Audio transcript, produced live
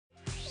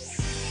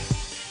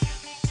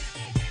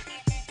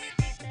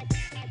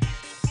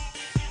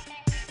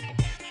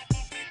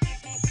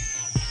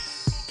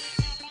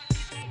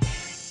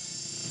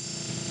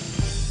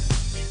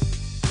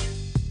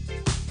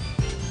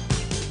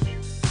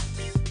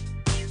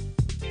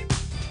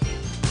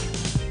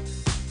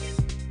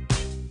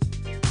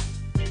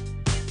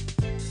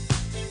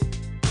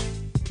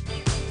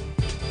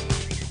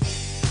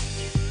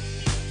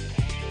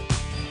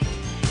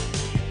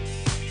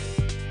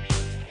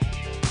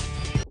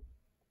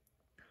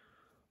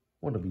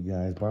What up, you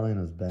guys?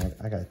 Barlano's back.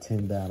 I got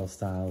 10 battle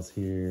styles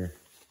here.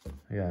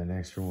 I got an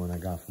extra one I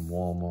got from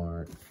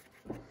Walmart.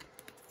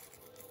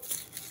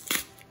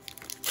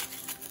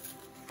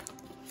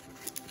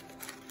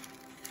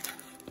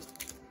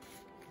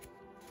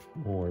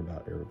 More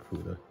about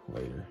Arrokuda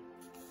later.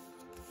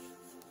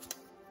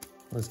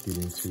 Let's get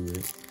into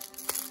it.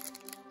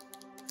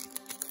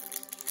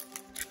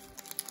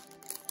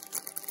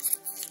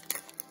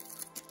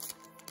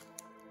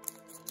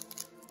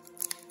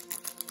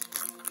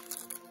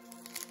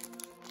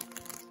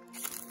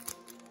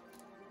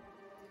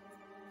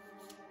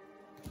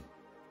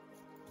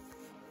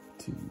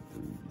 Two,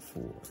 three,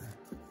 four.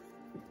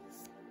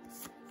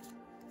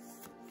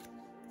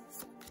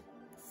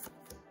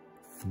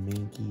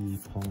 Minky,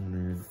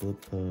 Palmer,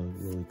 Blippa,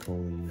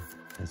 Roly-Poly,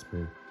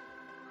 Esper,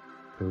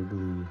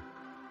 Purgly,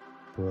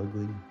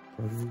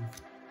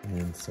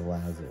 and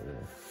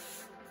Salazzle.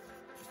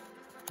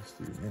 Let's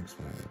do the next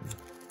one.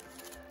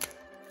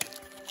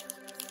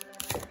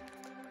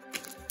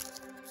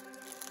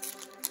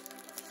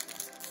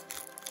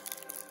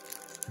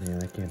 Man,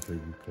 I can't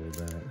believe you pulled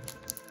that.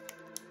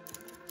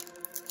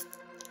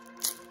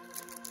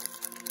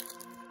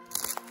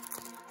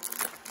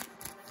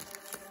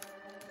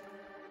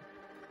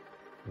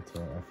 It's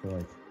alright.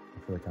 I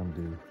feel like I'm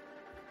due.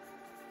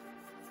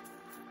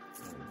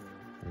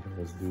 Like I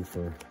was due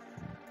for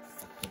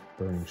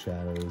Burning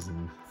Shadows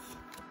and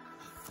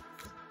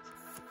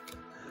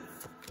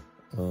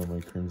oh,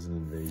 my Crimson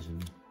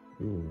Invasion.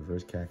 Ooh,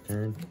 reverse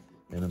Cacturn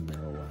and a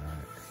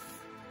Marowak.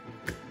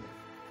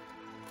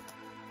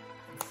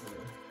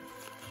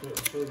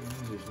 Show the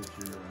users what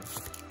your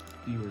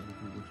viewers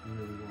what you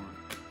really want.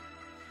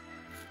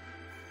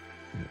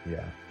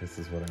 Yeah, this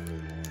is what I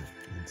really want.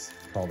 It's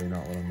probably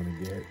not what I'm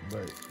gonna get,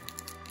 but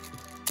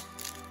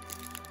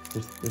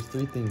there's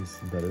three things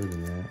better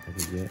than that I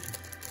could get.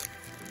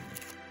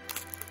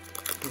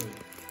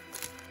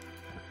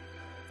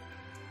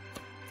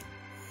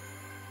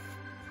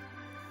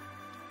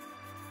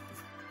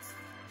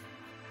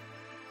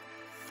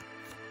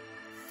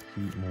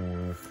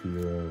 Heatmore,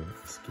 Firo,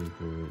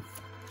 Escaper,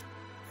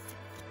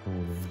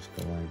 Honors,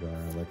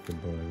 Galagar,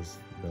 Electabuzz,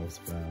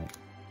 Bellsprout,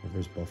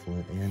 Reverse Buffalo,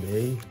 and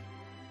a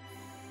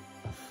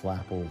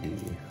Flapple V.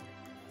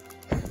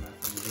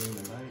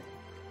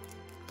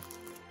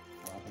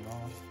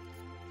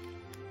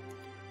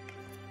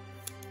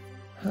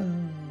 I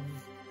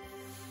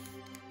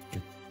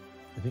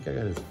think I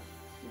got his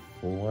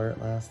full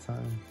art last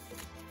time.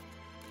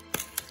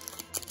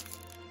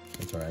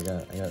 That's alright, I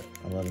got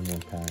 11 more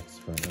packs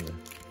for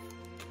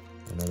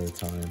another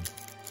time.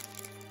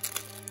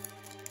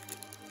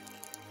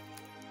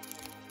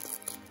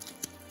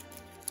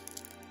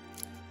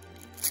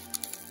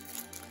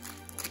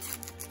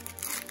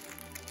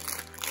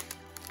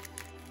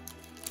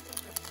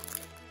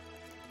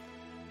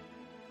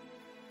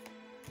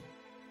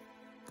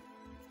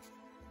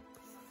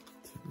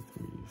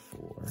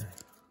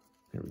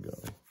 Here we go.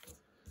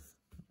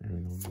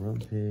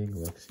 Grumpig,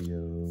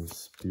 Luxio,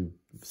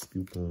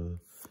 Spupa,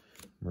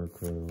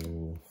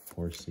 Murkrow,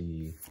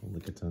 Horsey,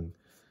 Lickitung.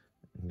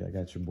 I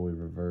got your boy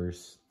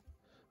Reverse.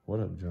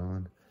 What up,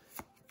 John?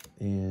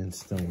 And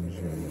Stone.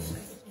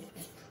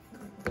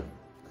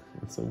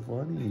 What's so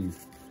funny?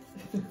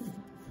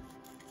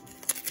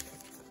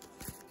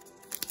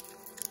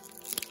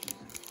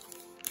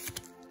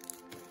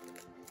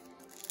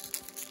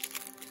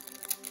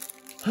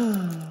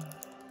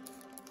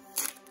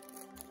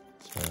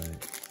 That's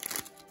right.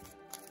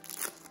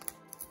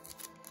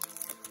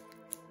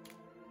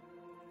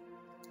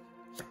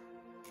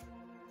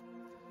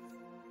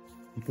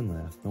 You can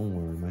laugh, don't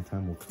worry, my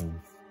time will come.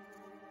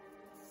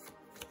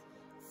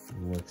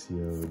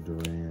 Luxio,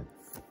 Durant,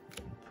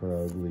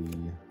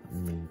 Purugly,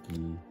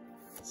 Minky,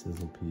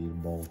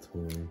 Sizzlepede,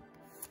 Baltoy,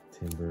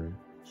 Timber,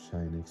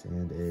 Shinix,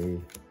 and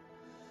a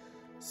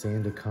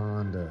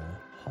Sandaconda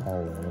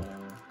Hollow.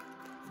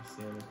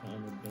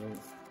 Sandaconda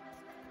dope.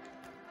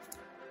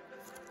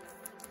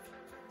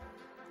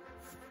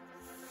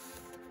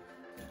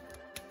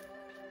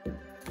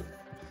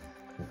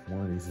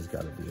 One of these has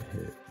got to be a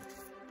hit.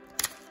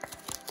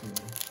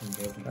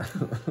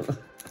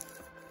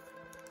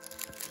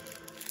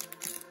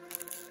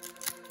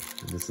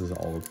 This is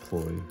all a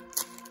ploy.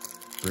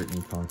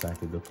 Brittany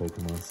contacted the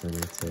Pokemon Center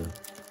to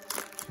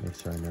make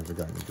sure I never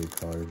got any good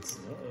cards.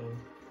 Uh-oh.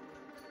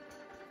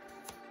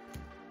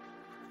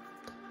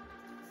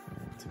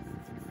 1, 2,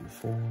 3,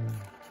 4.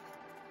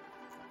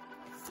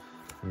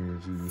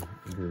 Energy,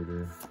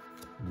 Girder,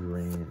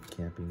 Durant,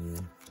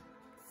 Camping,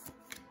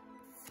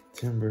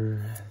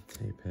 Timber,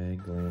 Tapeg,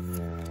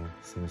 Glammeow,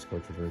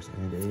 Cinescorch Reverse,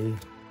 and a...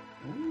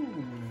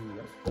 Ooh,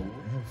 that's cool.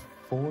 I have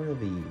 4 of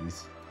these.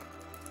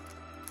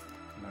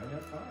 Now I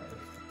got 5.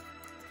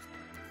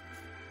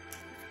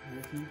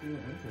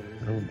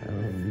 I don't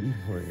need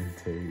more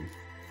intake.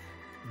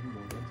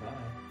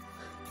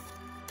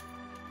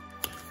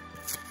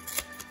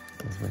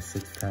 That's my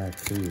 6th pack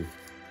too.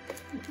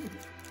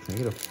 Can I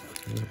get a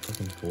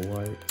fucking full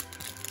art?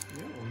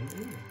 Yeah,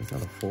 it's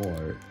not a full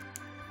art.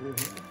 Yeah.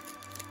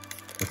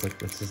 It's like,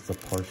 it's just a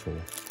partial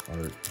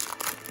art.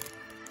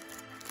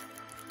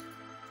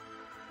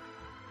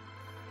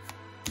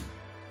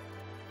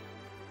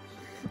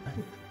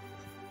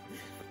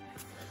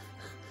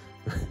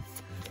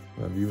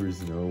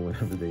 viewers know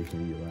whenever they hear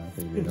you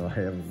laughing, you know I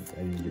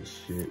didn't get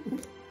shit.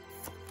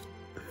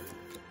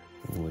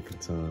 Like a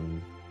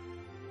ton.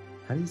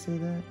 How do you say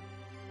that?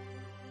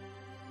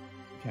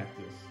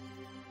 Cactus.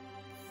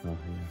 Oh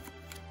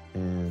yeah.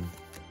 And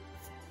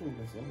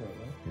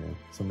yeah,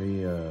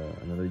 somebody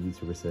another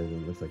YouTuber said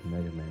it looks like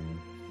Mega Man.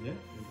 Yeah.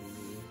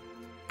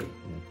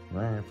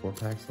 Alright, 4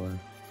 packs left.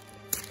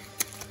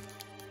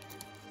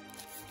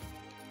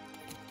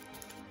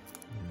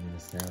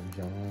 Sam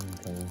John.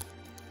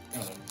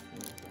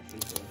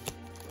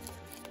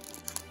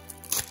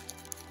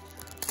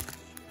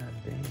 God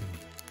dang.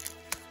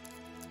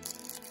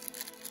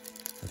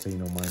 That's how you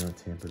know mine aren't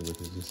tampered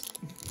with. It's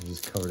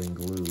just covered in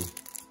glue.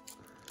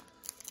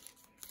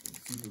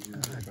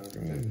 God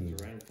dang.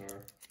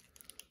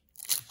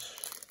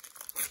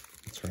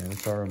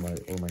 Tyranitar or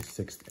my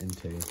 6th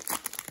intake.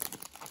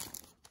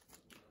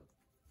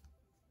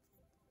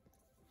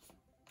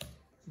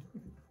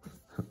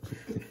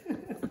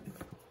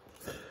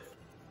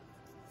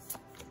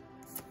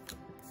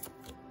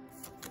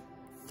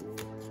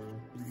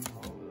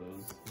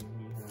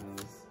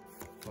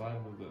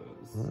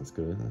 Well, that's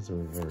good. That's a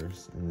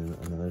reverse. And then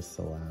another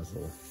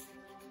Salazzle.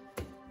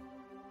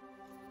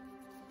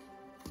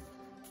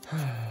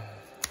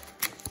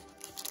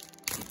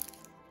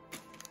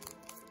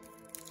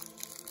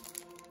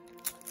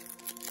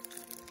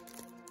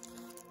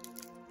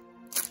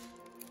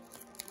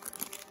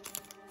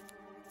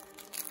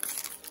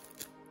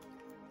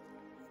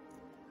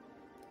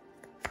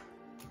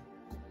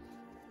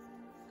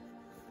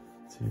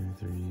 Two,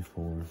 three,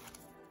 four.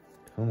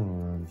 Come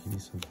on, give me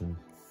something.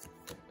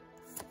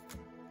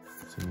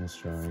 Single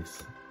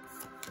Strikes,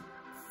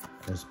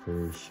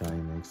 Esper,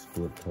 Shinix,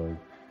 Split Pug,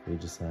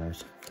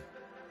 Aegislash,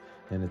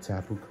 and a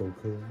Tapu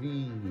Koko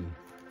V.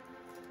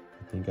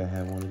 I think I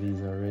have one of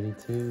these already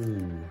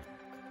too.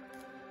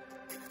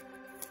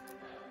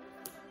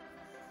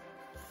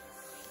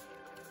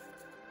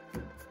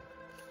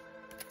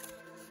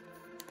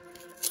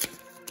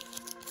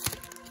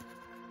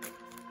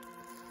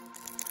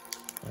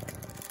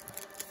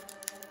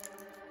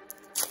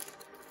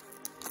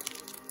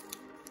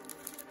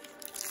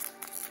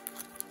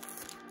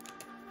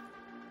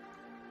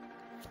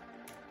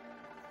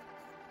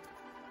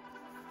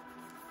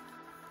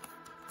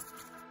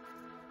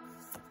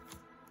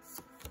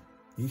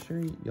 You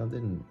sure y'all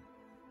didn't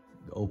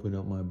open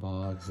up my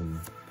box and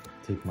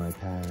take my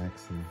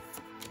packs and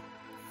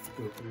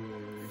go through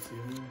and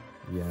reseal them?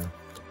 Yeah.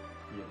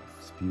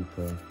 Yes.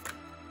 Spupa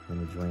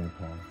and a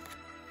Drampa.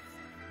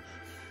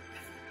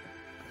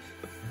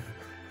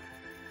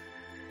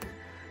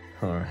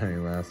 Alright,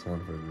 last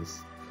one for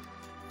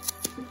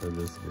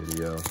this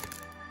video.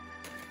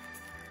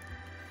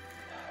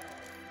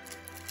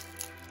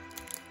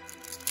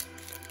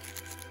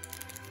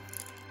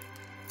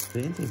 The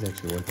intake's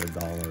actually worth $1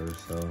 or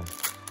so.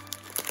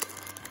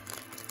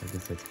 I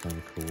guess that's kind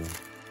of cool.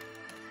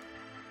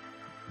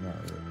 Not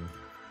really.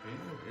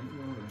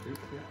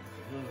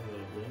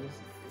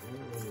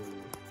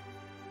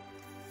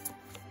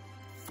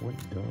 What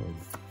dub?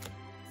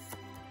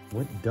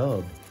 What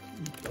dub?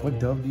 What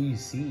dub do you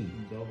see?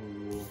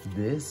 Double.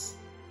 This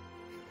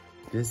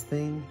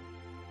thing?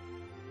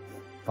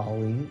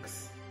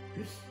 Phalanx?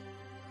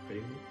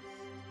 Phalanx?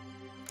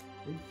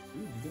 Oh,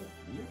 you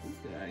got this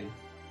guy.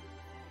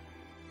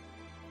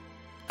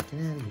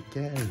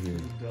 Get out of here.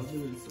 He's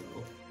doubling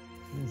himself.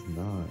 He's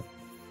not.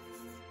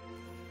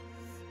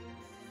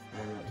 I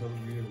told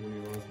you when he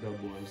lost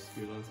double ones,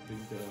 he lost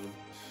big dub.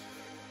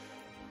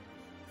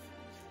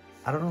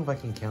 I don't know if I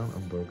can count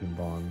Unbroken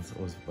Bonds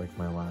was like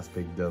my last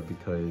big dub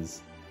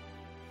because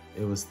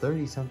it was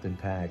 30 something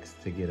packs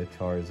to get a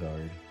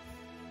Charizard.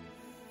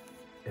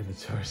 And the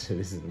Charizard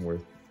isn't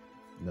worth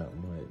that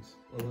much.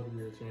 What about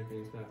your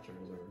Champions Map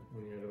Charizard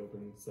when you had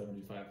opened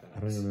 75 packs? I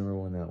don't even remember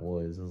when that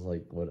was. It was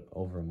like, what,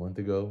 over a month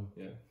ago?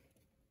 Yeah.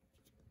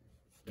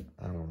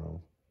 I don't know.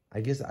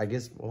 I guess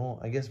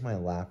my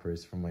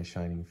Lapras from my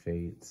Shining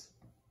Fates.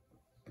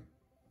 I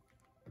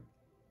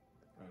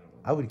don't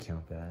know. I would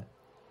count that.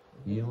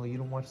 You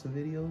don't watch the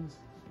videos?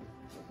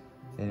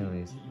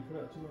 Anyways. You put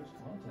out too much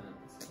content.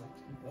 It's tough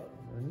to keep up.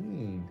 What do you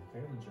mean?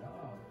 Fair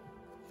job.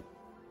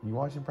 You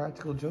watching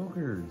Practical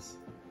Jokers.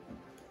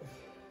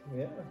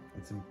 Yeah.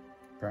 It's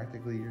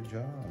practically your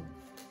job.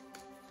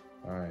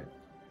 Alright.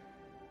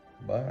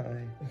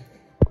 Bye.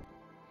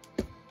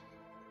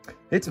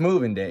 It's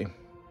moving day.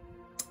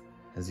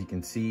 As you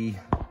can see,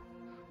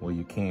 well,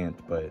 you can't,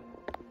 but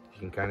you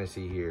can kind of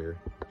see here.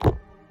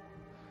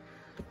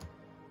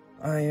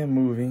 I am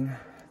moving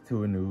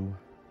to a new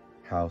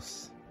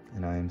house,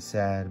 and I am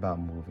sad about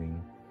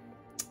moving,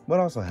 but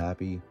also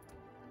happy.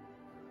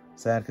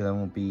 Sad because I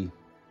won't be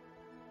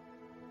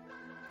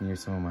near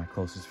some of my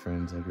closest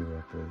friends I grew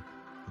up with.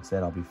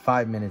 Instead, I'll be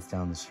 5 minutes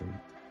down the street.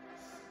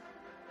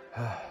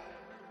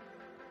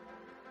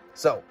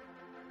 So,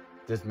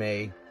 I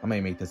may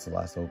make this the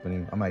last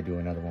opening. I might do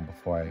another one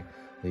before I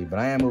leave, but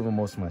I am moving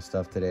most of my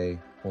stuff today.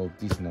 Well,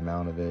 decent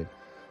amount of it.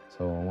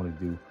 So I want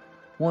to do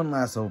one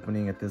last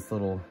opening at this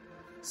little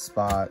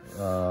spot.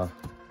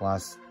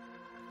 Last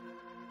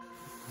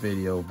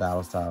video,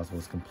 Battle Styles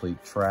was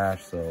complete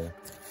trash, so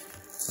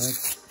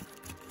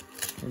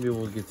maybe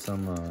we'll get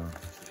some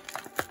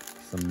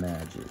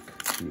magic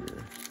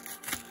here.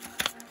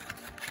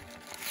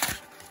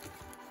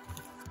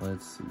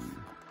 Let's see.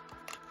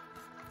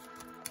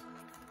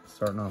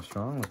 Starting off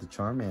strong with the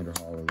Charmander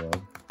holo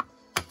though.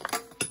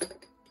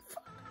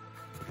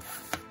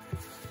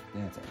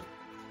 Yeah, it's alright.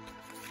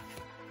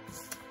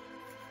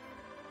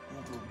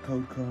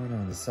 Code card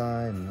on the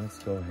side, and let's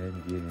go ahead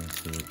and get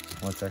into it.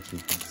 Let's actually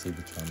see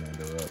the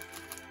Charmander up.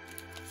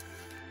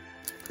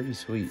 Pretty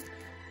sweet.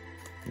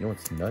 You know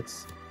what's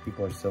nuts?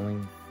 People are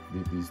selling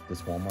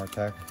this Walmart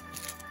pack.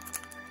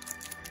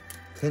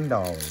 $10.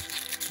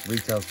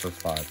 Retails for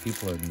 $5.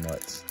 People are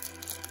nuts.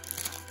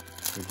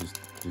 They're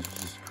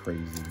just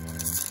crazy,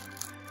 man.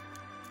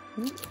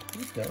 Who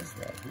does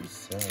that? Who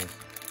sells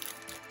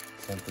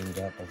something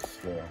that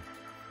obscure?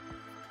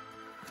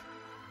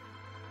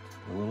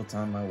 The little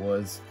time I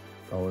was,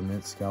 I'll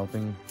admit,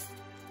 scalping.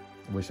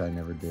 I wish I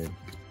never did.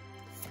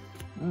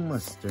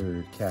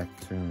 Mustard,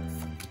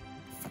 Cacturn.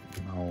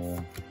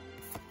 Oh.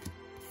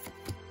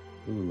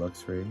 Ooh,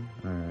 Luxray.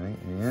 Alright,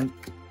 and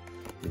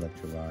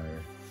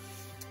Electrovire.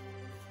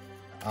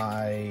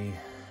 I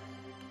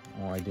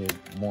did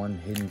one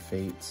Hidden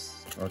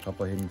Fates, or a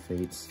couple of Hidden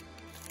Fates.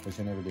 Wish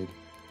I never did.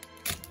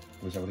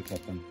 Wish I would have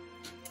kept them.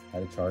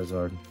 Had a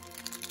Charizard.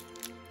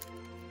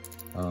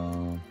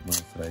 What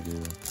else did I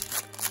do?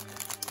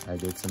 I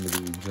did some of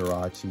the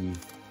Jirachi.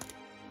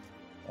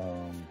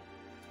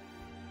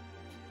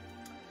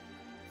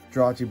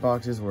 Jirachi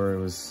boxes where it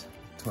was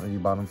 20, you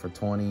bought them for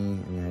 20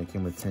 and it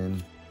came with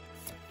 10.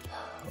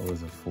 I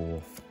was a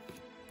fool.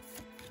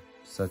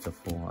 Such a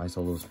fool. I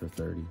sold those for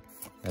 30.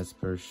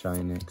 Esper,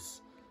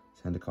 Shinix,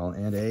 Tentacle,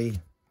 and a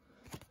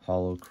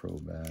Holo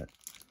Crobat.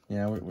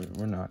 Yeah,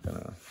 we're not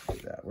gonna do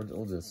that. We're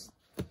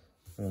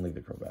gonna leave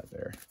the Crobat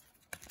there.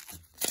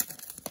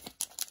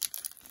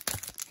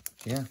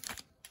 Yeah.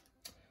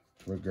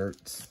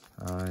 Regerts.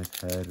 I've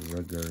had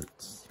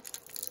Regerts.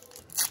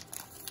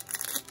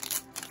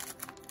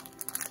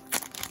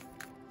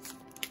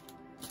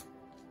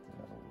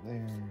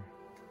 There.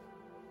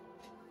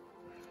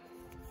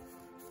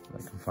 I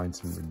can find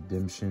some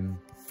redemption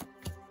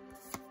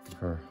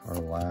for our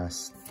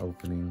last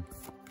opening.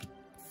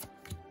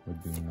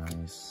 Would be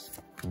nice.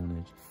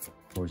 Ownage.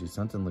 Forty.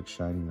 Something looks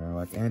shiny there.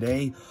 Like, and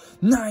a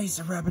nice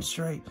Rapid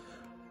Strike.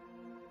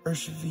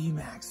 Urshifu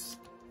VMAX.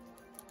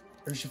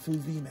 Urshifu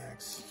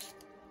VMAX.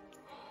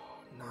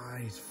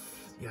 Nice.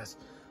 Yes.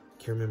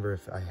 Can't remember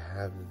if I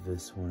have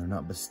this one or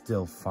not, but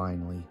still,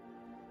 finally.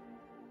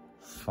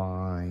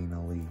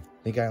 Finally.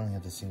 I think I only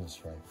have the single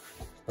strike.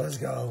 Let's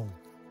go.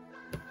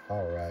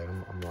 All right,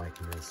 I'm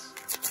liking this.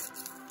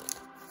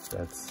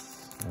 What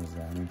is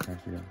that? How many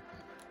packs we got?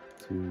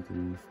 2,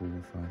 3, 4,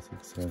 5,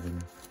 6,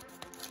 7.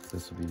 So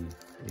this will be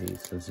 8.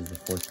 So this is the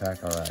 4th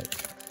pack. All right.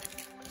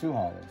 2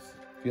 holos.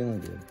 Feeling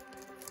good.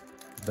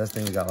 The best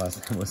thing we got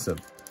last time was the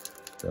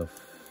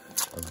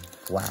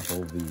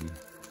Flapple V.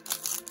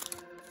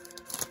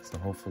 So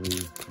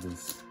hopefully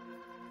this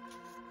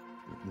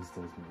does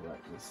me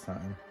right this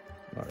time.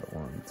 All right,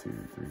 1, 2,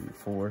 3,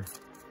 4.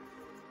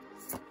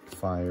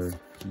 Fire,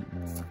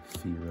 Heatmore,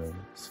 Fearow,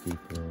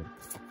 Scaperope,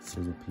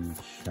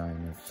 Sizzlepeach,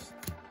 Shinix,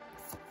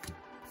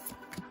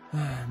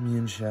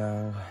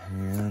 Mienshao,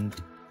 and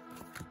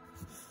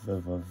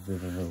Vivillon.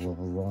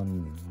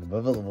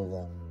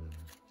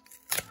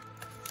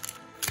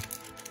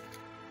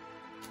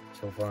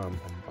 So far, I'm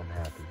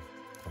happy.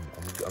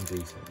 I'm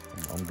decent.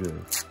 I'm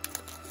good.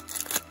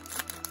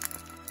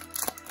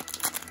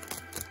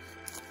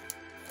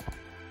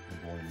 My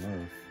boy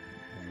Murph.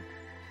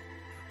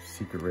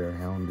 Secret Rare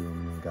Houndoom,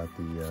 and got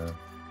the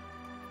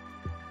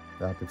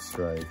Rapid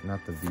Strike,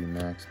 not the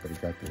VMAX, but he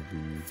got the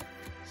V,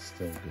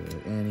 still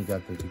good, and he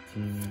got the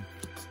Bikini,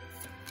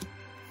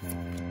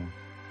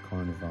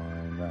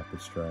 Carnivine,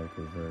 Rapid Strike,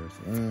 Reverse,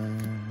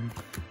 and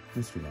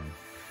Mystery Line.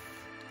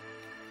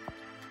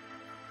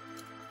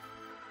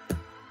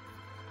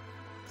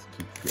 Let's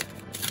keep going.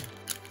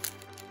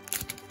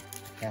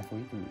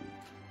 Halfway through.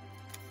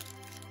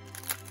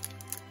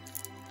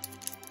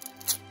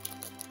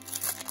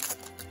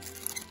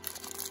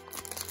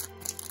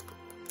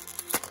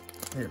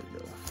 There we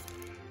go.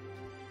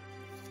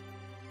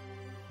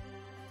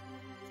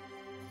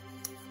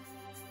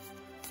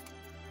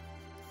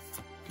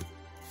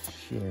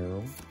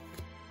 Cheryl,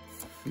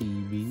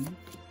 Phoebe,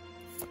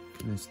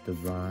 Mr.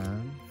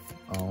 Ryan,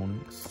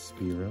 Onyx,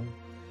 Spearow,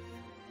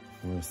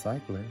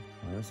 Recycler.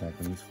 Our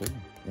recycling is full.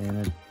 And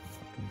a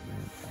fucking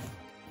grandpa.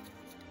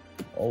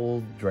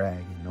 Old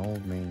Dragon,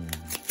 old man.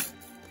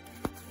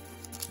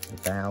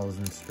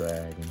 1,000th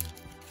Dragon.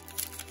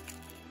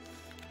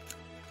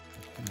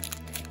 Come on,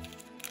 man.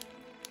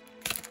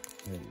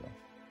 There you go.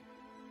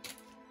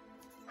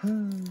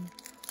 Come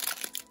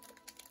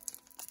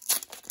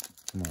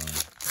on.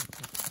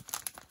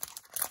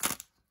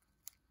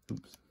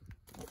 Oops.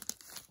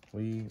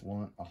 We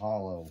want a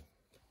holo.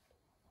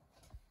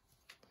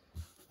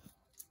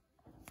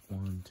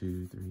 1,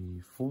 2,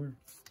 3, 4.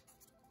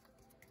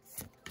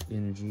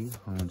 Energy,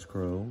 Hans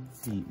Crow,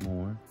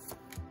 Heatmore,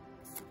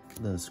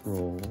 the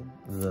scroll,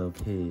 the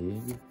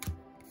pig,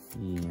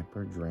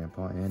 Yamper,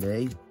 Drampa, and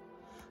a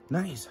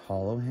nice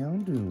hollow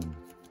Houndoom.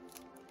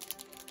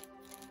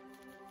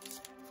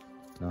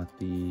 Not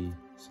the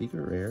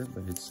secret rare,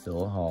 but it's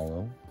still a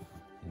hollow.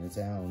 And it's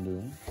a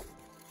Houndoom.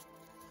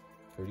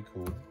 Pretty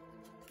cool.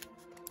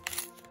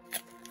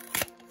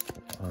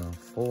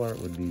 Full art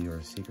would be,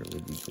 or secret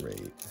would be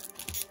great.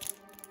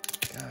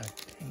 God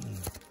dang.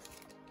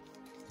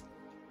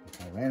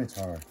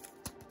 Tyranitar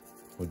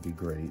would be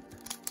great.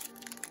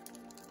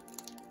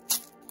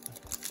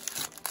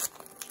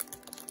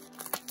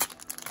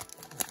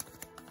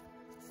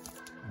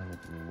 I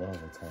would love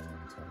a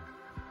Tyranitar.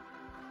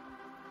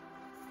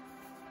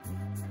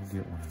 We'll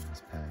get one in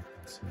this pack.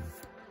 Let's see.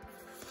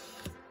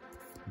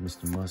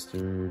 Mr.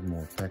 Mustard,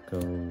 more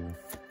Pecco,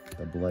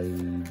 the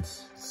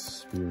Blades,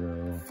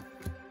 Spearow,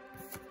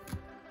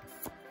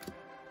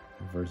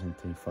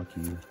 Versante, fuck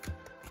you,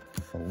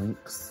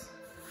 Phalanx,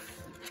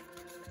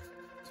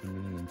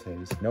 medium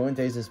taste. No one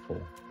tastes this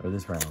pull, or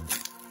this round,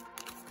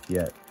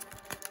 yet.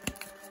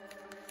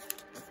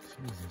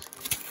 Jesus.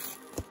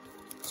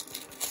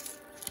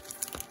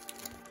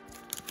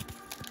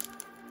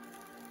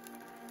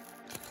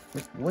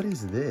 What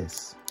is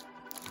this?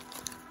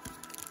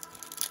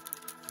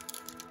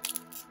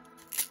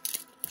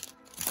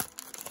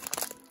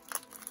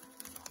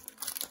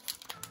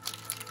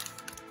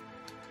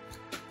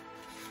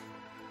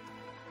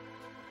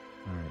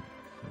 Alright,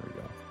 there we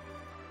go.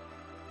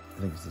 I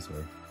think it's this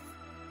way.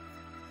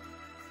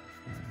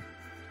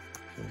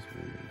 Feels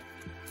weird.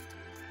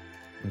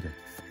 Okay.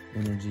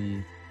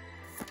 Energy,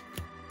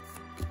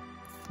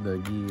 the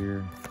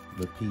gear,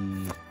 the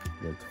pea,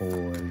 the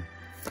toy,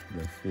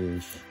 the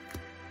fish,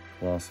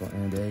 Colossal,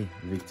 and a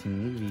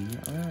Victini V.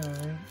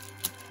 Alright.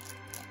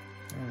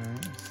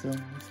 Alright, so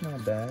it's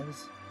not bad.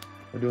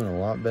 We're doing a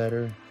lot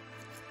better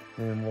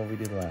than what we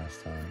did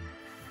last time.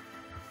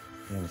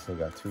 And we still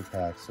got 2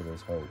 packs, so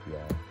there's hope,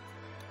 y'all.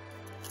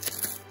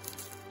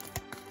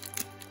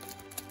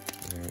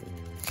 There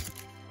is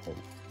hope.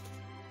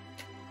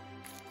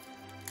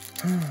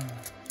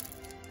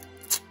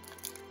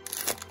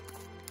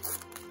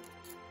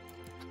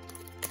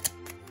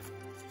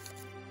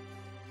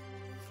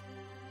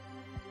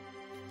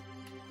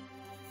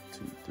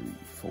 2, 3,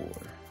 4.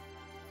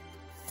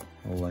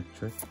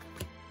 Electric.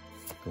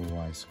 The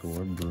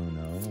Y-Score.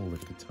 Bruno.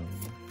 Lickitung.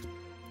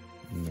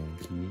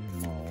 Yankee.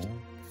 Maul.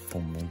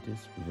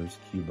 Fomantis. Reverse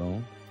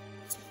Cubone.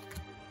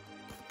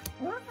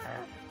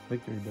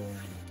 Victory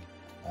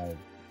Bell.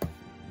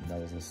 That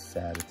was a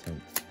sad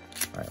attempt.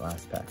 Alright,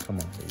 last pack. Come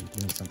on, baby.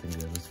 Give me something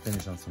good. Let's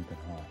finish on something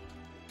hot.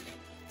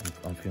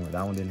 I'm feeling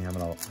that one didn't have a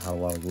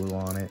lot of glue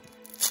on it.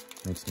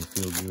 Makes me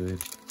feel good.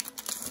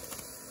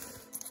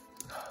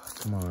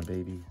 Come on,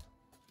 baby.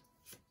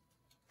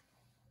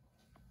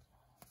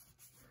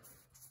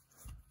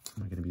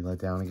 Am I gonna be let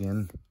down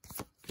again?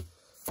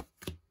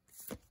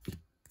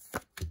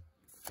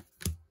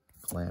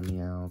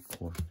 Glameow,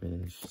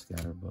 Corphish,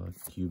 Scatterbug,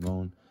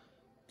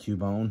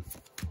 Cubone,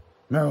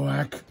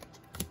 Marowak.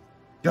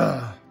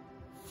 Gah!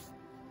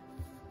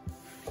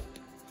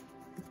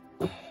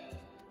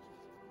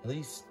 At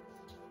least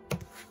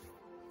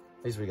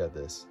we got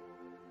this.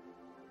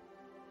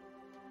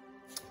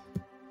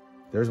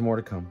 There's more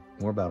to come.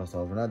 More battle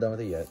styles. We're not done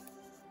with it yet.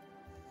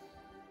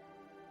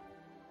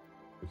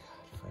 We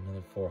got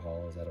another 4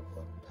 hollows out of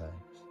 11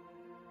 packs.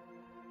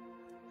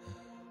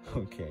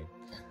 Okay.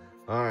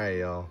 Alright,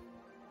 y'all.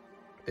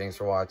 Thanks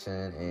for watching,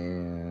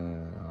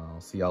 and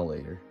I'll see y'all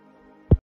later.